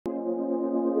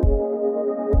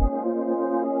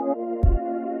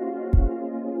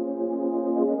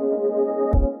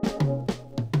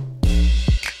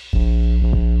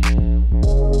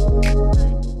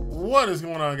What is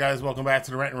going on, guys? Welcome back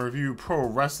to the Rantin Review Pro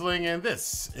Wrestling, and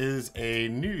this is a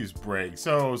news break.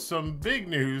 So, some big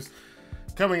news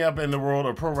coming up in the world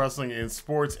of pro wrestling and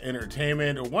sports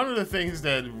entertainment. One of the things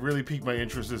that really piqued my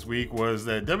interest this week was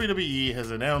that WWE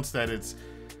has announced that it's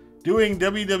doing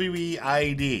WWE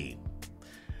ID.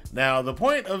 Now, the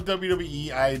point of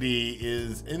WWE ID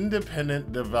is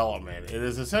independent development. It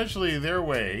is essentially their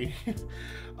way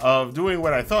of doing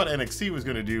what I thought NXT was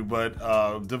going to do, but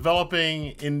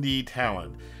developing indie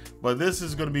talent. But this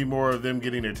is going to be more of them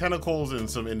getting their tentacles in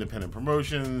some independent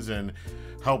promotions and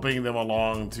helping them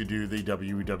along to do the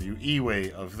WWE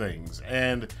way of things.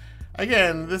 And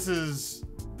again, this is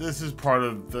part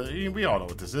of the, we all know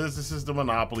what this is. This is the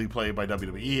monopoly play by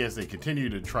WWE as they continue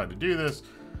to try to do this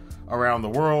around the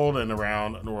world and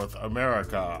around North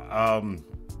America.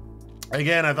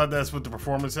 Again, I thought that's what the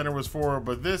Performance Center was for,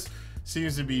 but this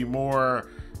seems to be more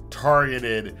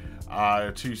targeted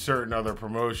to certain other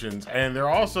promotions. And they're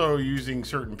also using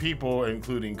certain people,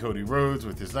 including Cody Rhodes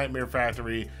with his Nightmare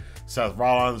Factory, Seth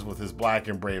Rollins with his Black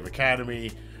and Brave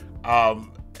Academy,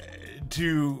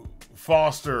 to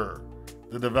foster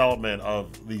the development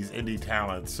of these indie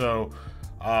talents. So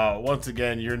once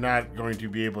again, you're not going to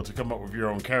be able to come up with your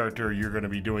own character. You're going to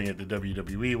be doing it the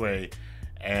WWE way.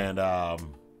 And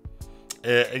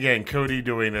again, Cody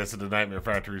doing this at the Nightmare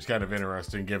Factory is kind of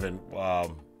interesting given,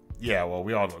 yeah, well,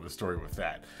 we all know the story with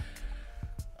that.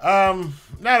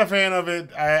 Not a fan of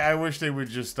it. I wish they would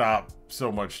just stop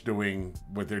so much doing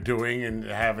what they're doing and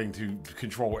having to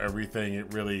control everything.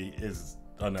 It really is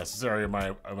unnecessary in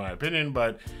my opinion,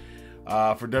 but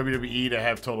for WWE to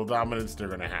have total dominance, they're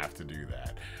going to have to do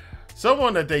that.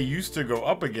 Someone that they used to go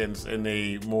up against in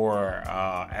a more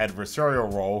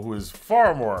adversarial role, who is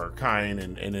far more kind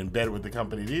and in bed with the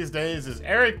company these days, is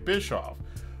Eric Bischoff,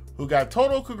 who got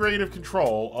total creative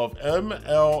control of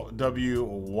MLW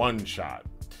One Shot.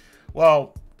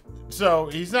 Well, so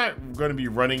he's not going to be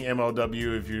running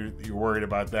MLW if you're worried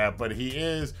about that, but he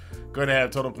is going to have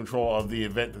total control of the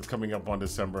event that's coming up on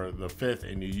December the 5th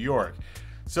in New York.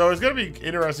 So it's going to be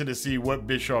interesting to see what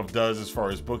Bischoff does as far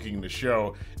as booking the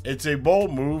show. It's a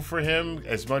bold move for him,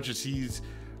 as much as he's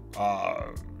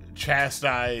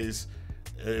chastised,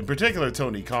 in particular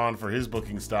Tony Khan for his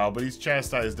booking style, but he's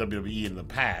chastised WWE in the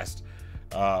past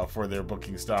for their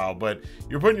booking style. But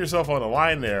you're putting yourself on the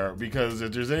line there, because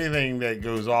if there's anything that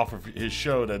goes off of his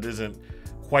show that isn't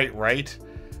quite right,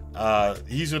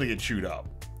 he's going to get chewed up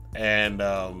and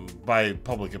by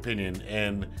public opinion.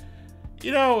 And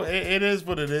you know, it is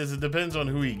what it is. It depends on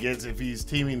who he gets. If he's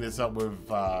teaming this up with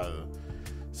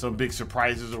some big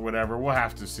surprises or whatever, we'll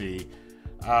have to see.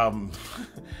 I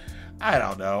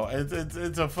don't know.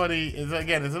 It's a funny. It's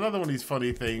another one of these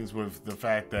funny things with the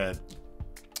fact that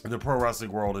the pro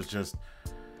wrestling world is just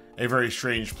a very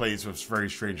strange place with very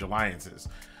strange alliances.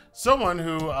 Someone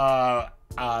who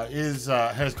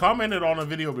has commented on a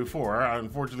video before, I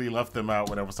unfortunately left them out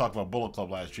when I was talking about Bullet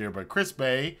Club last year, but Chris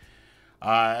Bay,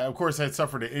 of course, had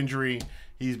suffered an injury.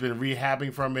 He's been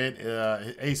rehabbing from it.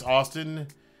 Ace Austin,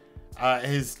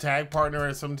 his tag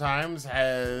partner sometimes,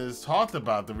 has talked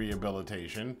about the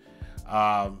rehabilitation.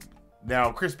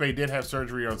 Now, Chris Bay did have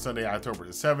surgery on Sunday, October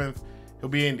the 7th. He'll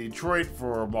be in Detroit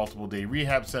for multiple day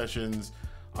rehab sessions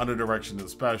under direction of the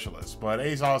specialist. But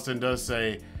Ace Austin does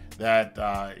say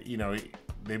that, you know,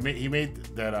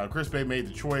 Chris Bay made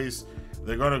the choice.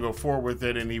 They're going to go forward with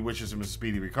it, and he wishes him a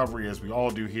speedy recovery, as we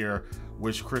all do here.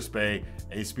 Wish Chris Bay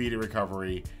a speedy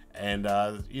recovery. And,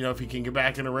 you know, if he can get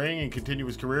back in the ring and continue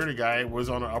his career, the guy was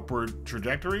on an upward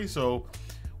trajectory. So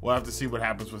we'll have to see what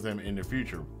happens with him in the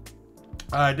future.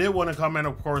 I did want to comment,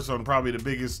 of course, on probably the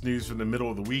biggest news from the middle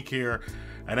of the week here.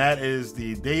 And that is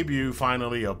the debut,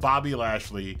 finally, of Bobby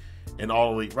Lashley in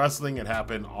All Elite Wrestling. It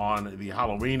happened on the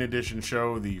Halloween edition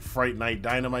show, the Fright Night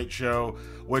Dynamite show,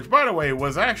 which, by the way,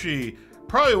 was actually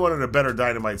probably one of the better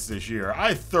Dynamites this year.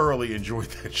 I thoroughly enjoyed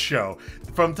that show.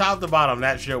 From top to bottom,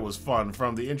 that show was fun.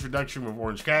 From the introduction with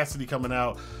Orange Cassidy coming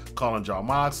out, calling Jon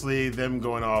Moxley, them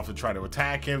going off to try to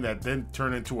attack him, that then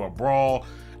turned into a brawl,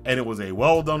 and it was a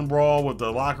well-done brawl with the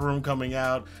locker room coming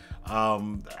out.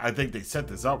 I think they set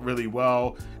this up really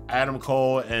well. Adam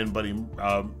Cole and Buddy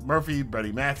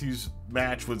Matthews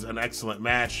match was an excellent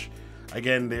match.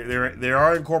 Again, they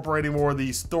are incorporating more of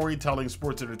the storytelling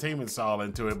sports entertainment style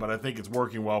into it, but I think it's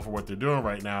working well for what they're doing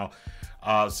right now.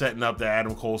 Setting up that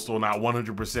Adam Cole's still not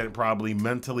 100% probably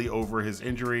mentally over his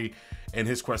injury and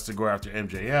his quest to go after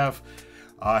MJF.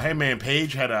 Hangman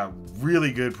Page had a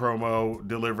really good promo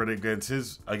delivered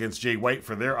against Jay White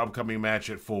for their upcoming match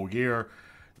at Full Gear,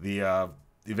 the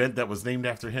event that was named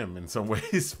after him in some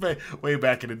ways way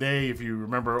back in the day. If you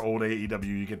remember old AEW,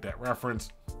 you get that reference.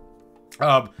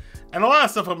 And a lot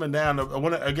of stuff up and down.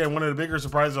 One of the bigger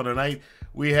surprises on the night,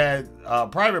 we had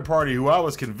Private Party, who I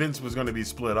was convinced was going to be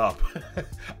split up.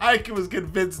 I was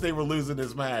convinced they were losing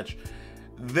this match.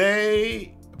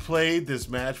 They played this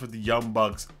match with the Young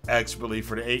Bucks expertly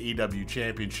for the AEW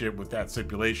Championship with that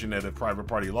stipulation that if Private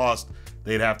Party lost,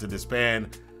 they'd have to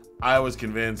disband. I was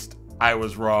convinced. I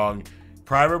was wrong.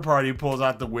 Private Party pulls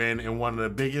out the win in one of the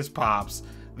biggest pops.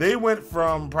 They went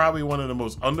from probably one of the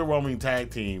most underwhelming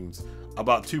tag teams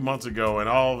about 2 months ago, and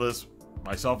all of us,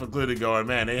 myself included, going,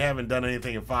 man, they haven't done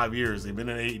anything in 5 years. They've been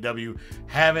in AEW,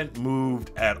 haven't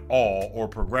moved at all or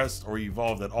progressed or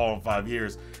evolved at all in 5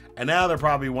 years. And now they're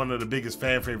probably one of the biggest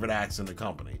fan favorite acts in the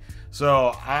company.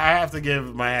 So I have to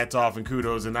give my hats off and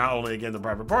kudos, and not only again the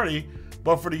Private Party,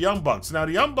 but for the Young Bucks. Now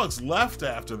the Young Bucks left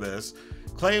after this,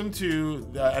 claimed to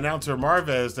announcer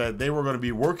Marvez that they were going to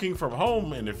be working from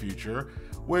home in the future,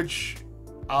 which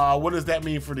what does that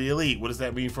mean for the Elite? What does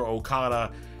that mean for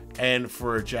Okada and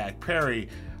for Jack Perry?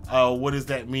 What does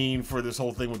that mean for this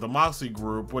whole thing with the Moxley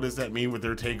group? What does that mean with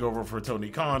their takeover for Tony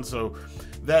Khan? So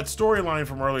that storyline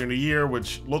from earlier in the year,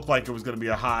 which looked like it was going to be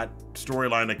a hot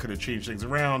storyline that could have changed things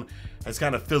around, has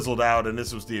kind of fizzled out, and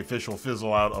this was the official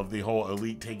fizzle out of the whole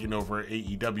Elite taking over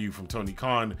AEW from Tony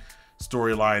Khan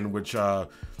storyline, which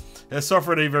has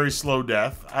suffered a very slow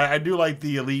death. I do like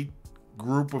the Elite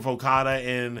group with Okada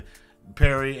and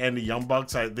Perry and the Young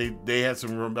Bucks. They had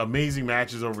some amazing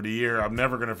matches over the year. I'm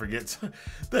never going to forget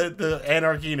the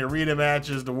Anarchy and Arena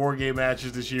matches, the War Game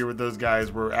matches this year with those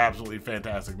guys were absolutely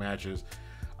fantastic matches.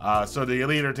 So the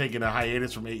Elite are taking a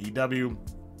hiatus from AEW.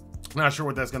 Not sure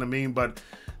what that's going to mean, but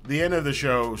the end of the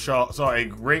show saw a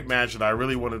great match that I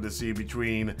really wanted to see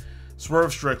between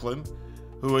Swerve Strickland,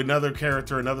 who another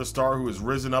character, another star who has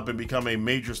risen up and become a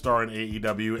major star in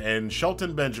AEW, and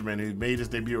Shelton Benjamin, who made his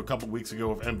debut a couple weeks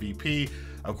ago with MVP.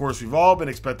 Of course, we've all been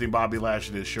expecting Bobby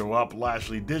Lashley to show up.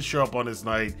 Lashley did show up on this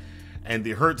night, and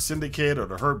the Hurt Syndicate, or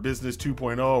the Hurt Business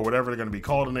 2.0, or whatever they're going to be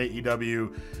called in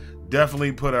AEW,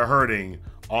 definitely put a hurting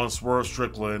on Swerve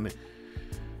Strickland.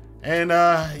 And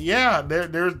yeah,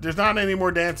 there's not any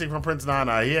more dancing from Prince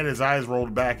Nana. He had his eyes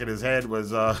rolled back in his head. Was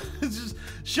just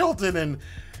Shelton and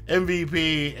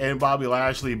MVP and Bobby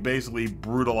Lashley basically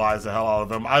brutalized the hell out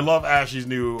of him. I love Lashley's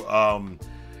new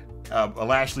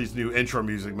intro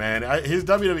music, man. His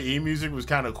WWE music was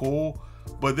kind of cool,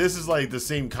 but this is like the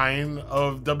same kind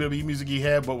of WWE music he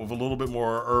had, but with a little bit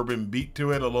more urban beat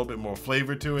to it, a little bit more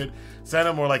flavor to it.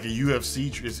 Sounded more like a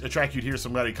UFC, a track you'd hear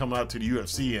somebody come out to the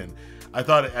UFC in. I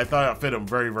thought it fit him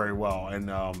very, very well, and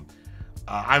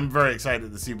I'm very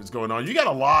excited to see what's going on. You got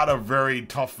a lot of very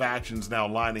tough factions now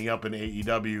lining up in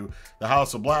AEW. The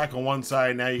House of Black on one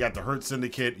side, now you got the Hurt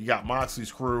Syndicate, you got Moxley's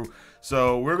crew.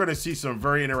 So we're going to see some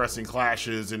very interesting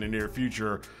clashes in the near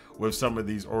future with some of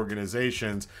these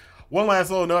organizations. One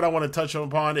last little note I want to touch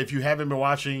upon. If you haven't been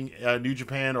watching New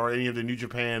Japan or any of the New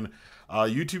Japan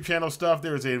YouTube channel stuff,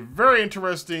 there's a very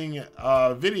interesting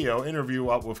video interview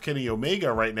up with Kenny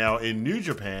Omega right now in New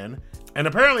Japan. And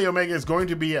apparently Omega is going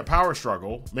to be at Power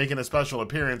Struggle, making a special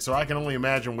appearance, so I can only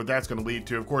imagine what that's going to lead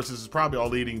to. Of course, this is probably all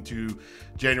leading to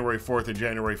January 4th and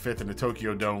January 5th in the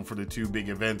Tokyo Dome for the two big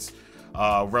events,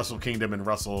 Wrestle Kingdom and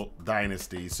Wrestle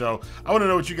Dynasty. So I want to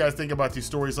know what you guys think about these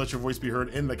stories. Let your voice be heard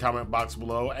in the comment box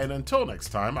below. And until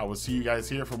next time, I will see you guys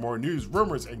here for more news,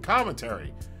 rumors, and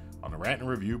commentary on the Rantin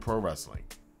Review Pro Wrestling.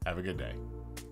 Have a good day.